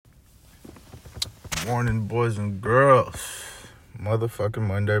Morning, boys and girls. Motherfucking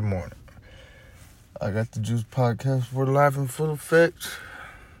Monday morning. I got the Juice Podcast. We're live in full effect.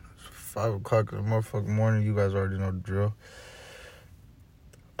 It's 5 o'clock in the motherfucking morning. You guys already know the drill.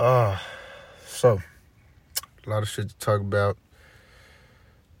 So, a lot of shit to talk about.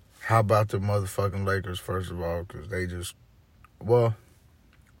 How about the motherfucking Lakers, first of all? Because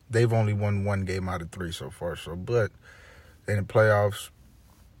they've only won one game out of 3 so far. But in the playoffs,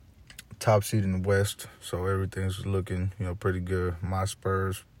 top seed in the West, so everything's looking, pretty good. My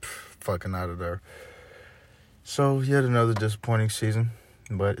Spurs, fucking out of there. So, yet another disappointing season,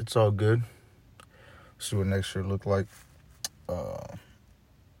 but it's all good. See what next year look like.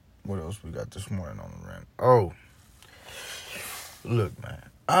 What else we got this morning on the rant? Oh, look, man.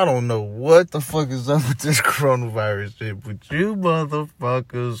 I don't know what the fuck is up with this coronavirus shit, but you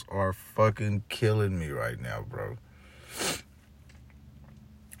motherfuckers are fucking killing me right now, bro.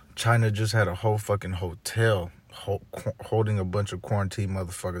 China just had a whole fucking hotel holding a bunch of quarantine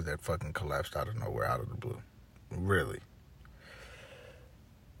motherfuckers that fucking collapsed out of nowhere, out of the blue. Really.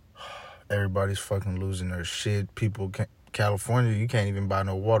 Everybody's fucking losing their shit. California, you can't even buy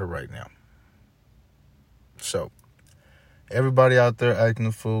no water right now. So, everybody out there acting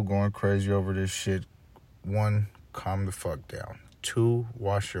a fool, going crazy over this shit. 1, calm the fuck down. 2,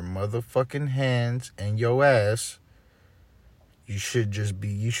 wash your motherfucking hands and your ass. You should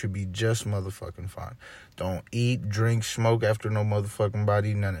be just motherfucking fine. Don't eat, drink, smoke after no motherfucking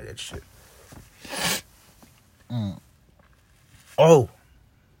body, none of that shit. Oh,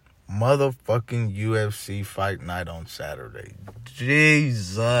 motherfucking UFC fight night on Saturday.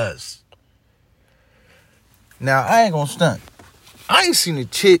 Jesus. Now, I ain't gonna stunt. I ain't seen a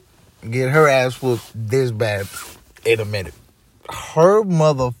chick get her ass whooped this bad in a minute. I can't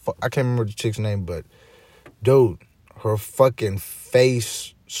remember the chick's name, but dude, her fucking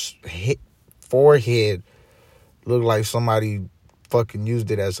face, forehead looked like somebody fucking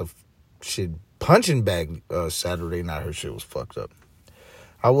used it as a punching bag Saturday night. Her shit was fucked up.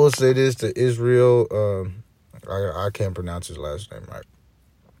 I will say this to Israel. I can't pronounce his last name right.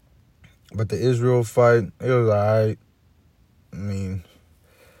 But the Israel fight, it was alright. I mean,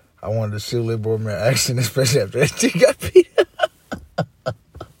 I wanted to see a little more reaction, especially after that chick got beat up.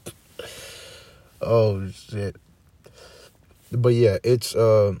 Oh, shit. But yeah, it's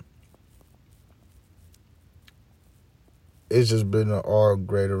just been an all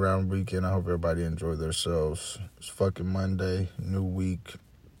great around weekend. I hope everybody enjoyed themselves. It's fucking Monday, new week.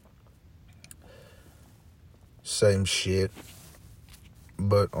 Same shit.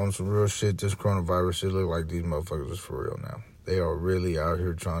 But on some real shit, this coronavirus, it look like these motherfuckers is for real now. They are really out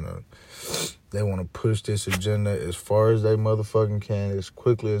here they want to push this agenda as far as they motherfucking can, as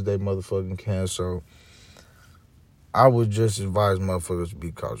quickly as they motherfucking can. So, I would just advise motherfuckers to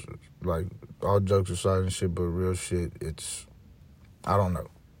be cautious. Like, all jokes aside and shit, but real shit, I don't know.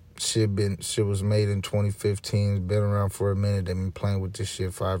 Shit was made in 2015. It's been around for a minute. They've been playing with this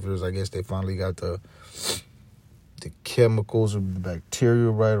shit 5 years. I guess they finally got the chemicals or bacteria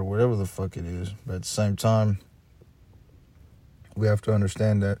right, or whatever the fuck it is. But at the same time, we have to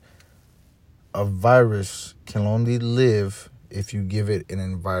understand that a virus can only live if you give it an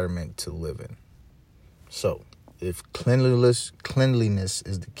environment to live in. So, if cleanliness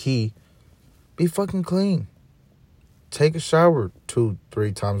is the key, be fucking clean. Take a shower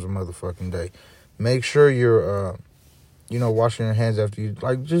 2-3 times a motherfucking day. Make sure you're, washing your hands after you,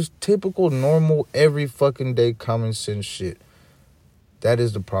 like, just typical, normal, every fucking day common sense shit. That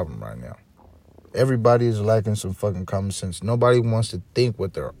is the problem right now. Everybody is lacking some fucking common sense. Nobody wants to think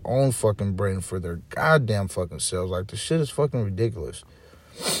with their own fucking brain for their goddamn fucking selves. Like, the shit is fucking ridiculous.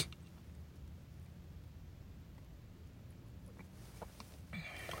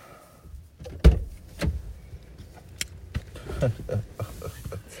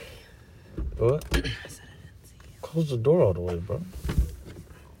 What? I said I didn't see you. Close the door all the way, bro.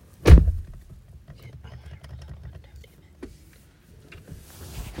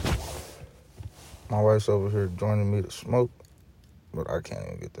 My wife's over here joining me to smoke, but I can't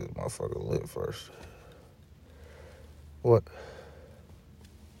even get this motherfucker lit first. What?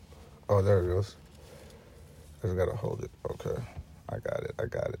 Oh, there it goes. I just gotta hold it. Okay. I got it.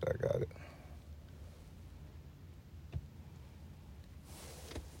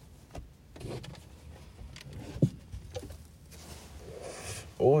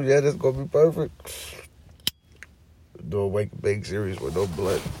 Oh, yeah, this gonna be perfect. Do a wake and bake series with no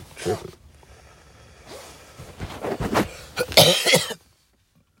blood. Tripping.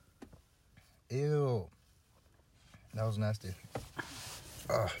 Ew. That was nasty.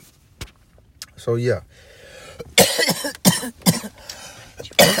 So, yeah.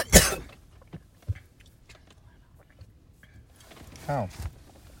 How?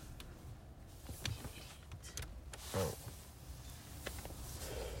 Oh.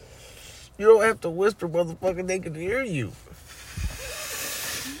 You don't have to whisper, motherfucker. They can hear you.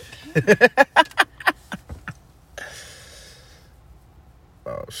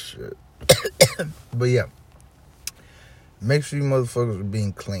 Oh, shit. But yeah. Make sure you motherfuckers are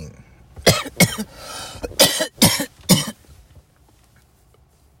being clean.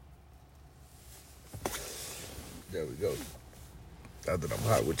 There we go. Now that I'm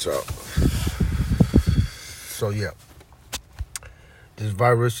hot with y'all. So yeah. This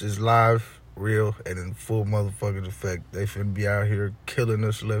virus is live, real, and in full motherfucking effect. They finna be out here killing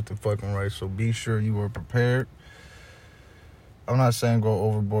us left and fucking right. So be sure you are prepared. I'm not saying go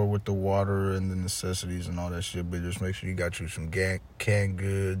overboard with the water and the necessities and all that shit, but just make sure you got you some canned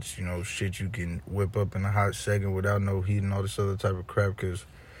goods, you know, shit you can whip up in a hot second without no heat and all this other type of crap, because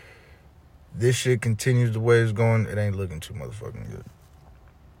this shit continues the way it's going, it ain't looking too motherfucking good.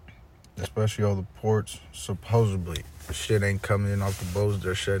 Especially all the ports, supposedly. The shit ain't coming in off the boats.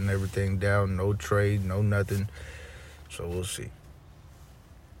 They're shutting everything down. No trade, no nothing. So we'll see.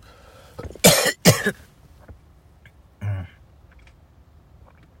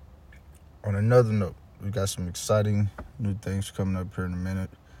 On another note, we got some exciting new things coming up here in a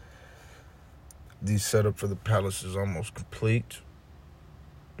minute. The setup for the palace is almost complete.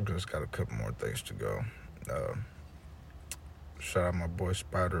 We just got a couple more things to go. Shout out my boy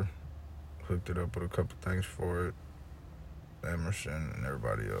Spider. Hooked it up with a couple things for it. Emerson and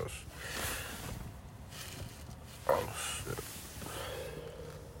everybody else. Oh, shit.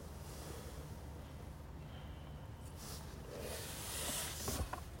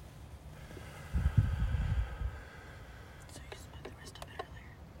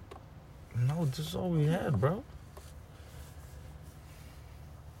 No, this is all we had, bro.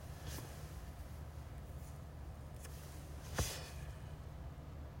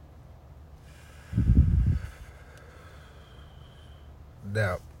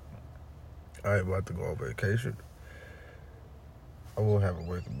 Now, I ain't about to go on vacation. I will have a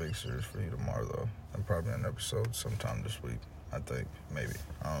Wake Up Big series for you tomorrow, though. And probably an episode sometime this week, I think. Maybe.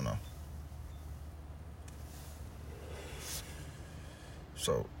 I don't know.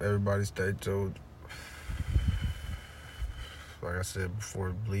 So, everybody stay tuned. Like I said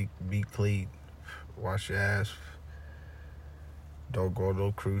before, be clean. Wash your ass. Don't go on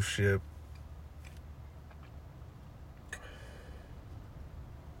no cruise ship.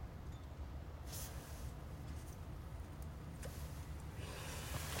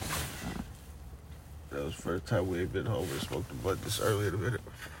 That was the first time we had been home and smoked a blunt this early in the minute.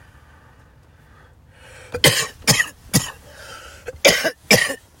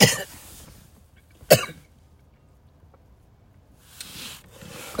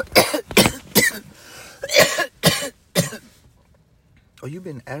 Oh, you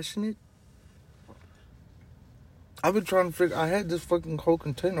been ashing it? I've been trying to figure... I had this fucking whole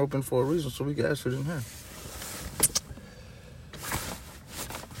container open for a reason so we could ash it in here.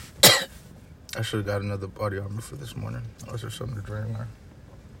 I should have got another body armor for this morning. Or is there something to drink there?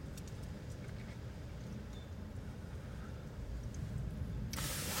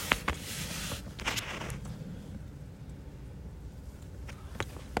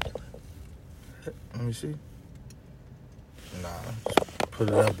 Let me see. Nah, just put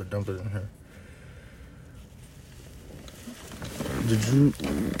it up and dump it in here. Did you...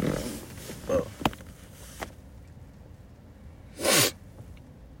 Oh.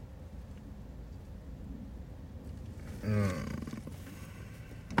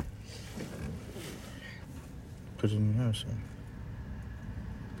 Put it in here, sir.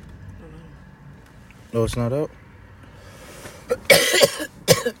 No, it's not out?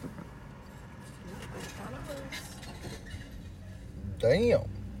 Damn.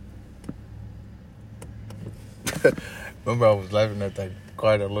 Remember I was laughing at that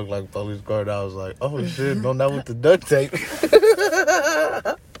car that looked like a police car, and I was like, oh shit, no, not with the duct tape.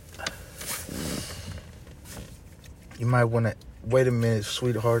 You might want to wait a minute,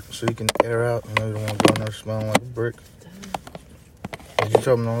 sweetheart, so you can air out. You know you don't want to go in there smelling like a brick. Did you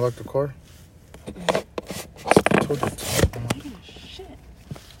tell them to unlock the car? I told you to. Shit.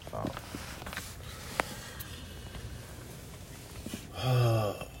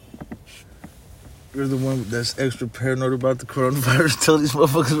 Oh. You're the one that's extra paranoid about the coronavirus. Tell these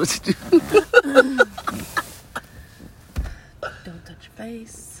motherfuckers what to do. Don't touch your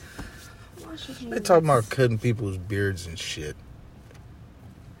face. Wash your hands. They talking about cutting people's beards and shit.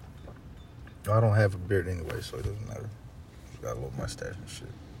 I don't have a beard anyway, so it doesn't matter. Just got a little mustache and shit.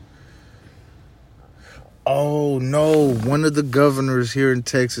 Oh, no. One of the governors here in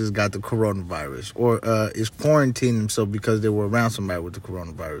Texas got the coronavirus. Or is quarantining himself because they were around somebody with the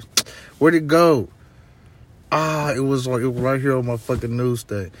coronavirus. Where'd it go? It was right here on my fucking news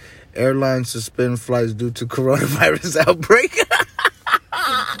thing. Airlines suspend flights due to coronavirus outbreak.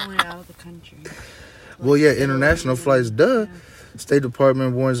 Going out of the country. Well, yeah, international flights, duh. Yeah. State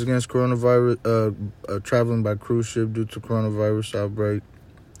Department warns against coronavirus, traveling by cruise ship due to coronavirus outbreak.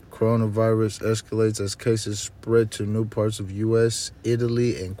 Coronavirus escalates as cases spread to new parts of U.S.,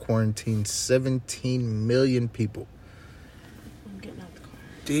 Italy, and quarantine 17 million people. I'm getting out the car.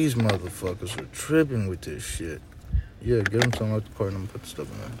 These motherfuckers are tripping with this shit. Yeah, get them something out the car and I'm gonna put the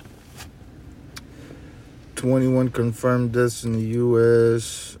stuff in there. 21 confirmed deaths in the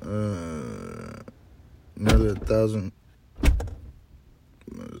U.S. Nearly 1,000.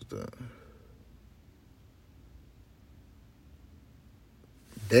 What is that?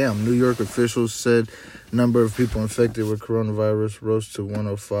 Damn, New York officials said number of people infected with coronavirus rose to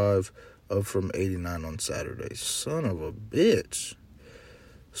 105, up from 89 on Saturday. Son of a bitch.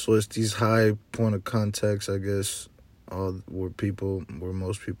 So it's these high point of contacts, I guess, where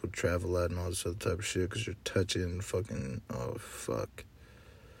most people travel at and all this other type of shit, because you're touching fucking, oh, fuck.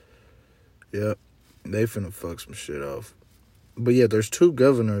 Yep, they finna fuck some shit off. But yeah, there's two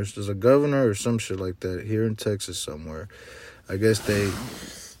governors. There's a governor or some shit like that here in Texas somewhere. I guess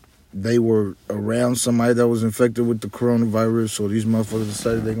they were around somebody that was infected with the coronavirus, so these motherfuckers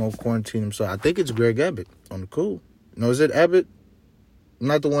decided they're gonna quarantine themselves. I think it's Greg Abbott on the cool. No, is it Abbott?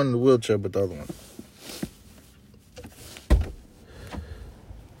 Not the one in the wheelchair, but the other one.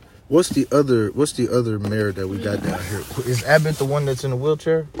 What's the other mayor that we got down here? Is Abbott the one that's in the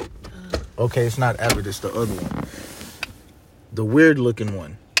wheelchair? Okay, it's not Abbott, it's the other one. The weird looking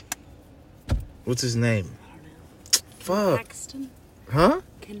one. What's his name? I don't know. Fuck. Paxton? Huh?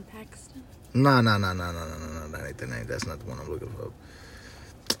 Ken Paxton? No. That ain't the name. That's not the one I'm looking for.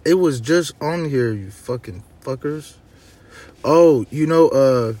 It was just on here, you fucking fuckers. Oh, you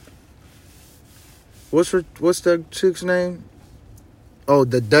know, what's that chick's name? Oh,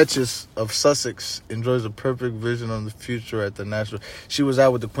 the Duchess of Sussex enjoys a perfect vision of the future at the National. She was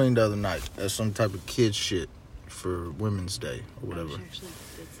out with the Queen the other night at some type of kids shit for Women's Day or whatever. She actually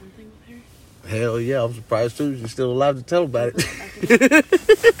did something with her? Hell yeah, I'm surprised too. She's still alive to tell about it.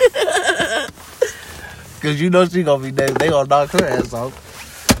 Cause you know she gonna be dead. They gonna knock her ass off.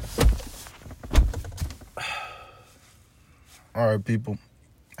 All right, people.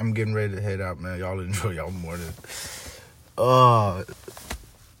 I'm getting ready to head out, man. Y'all enjoy y'all morning.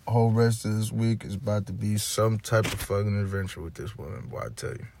 Whole rest of this week is about to be some type of fucking adventure with this woman, boy, I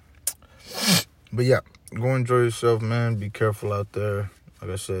tell you. But yeah, go enjoy yourself, man. Be careful out there.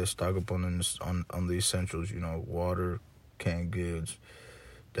 Like I said, stock up on the essentials, you know, water, canned goods.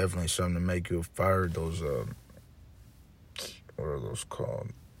 Definitely something to make you fire. Those, what are those called?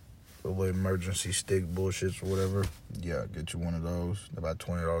 The little emergency stick bullshits or whatever. Yeah, get you one of those. About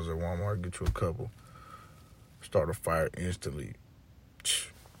 $20 at Walmart. Get you a couple. Start a fire instantly.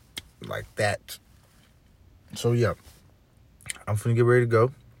 Like that. So, yeah. I'm finna get ready to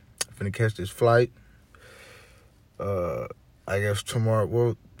go. I'm finna catch this flight. I guess tomorrow,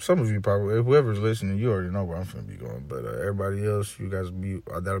 well, some of you probably, whoever's listening, you already know where I'm finna be going. But everybody else, you guys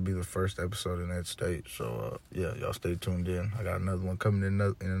that'll be the first episode in that state. So, yeah, y'all stay tuned in. I got another one coming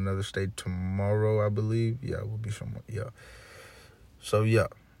in another state tomorrow, I believe. Yeah, we'll be somewhere. Yeah. So, yeah.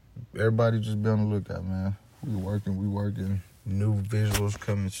 Everybody just be on the lookout, man. We working. New visuals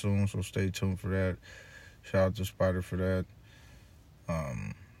coming soon, so stay tuned for that. Shout out to Spider for that.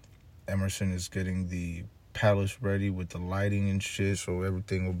 Emerson is getting the palace ready with the lighting and shit, so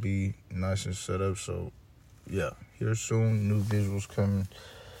everything will be nice and set up. So, yeah, here soon. New visuals coming.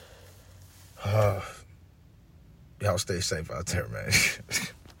 Y'all stay safe out there, man.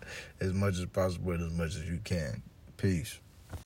 As much as possible and as much as you can. Peace.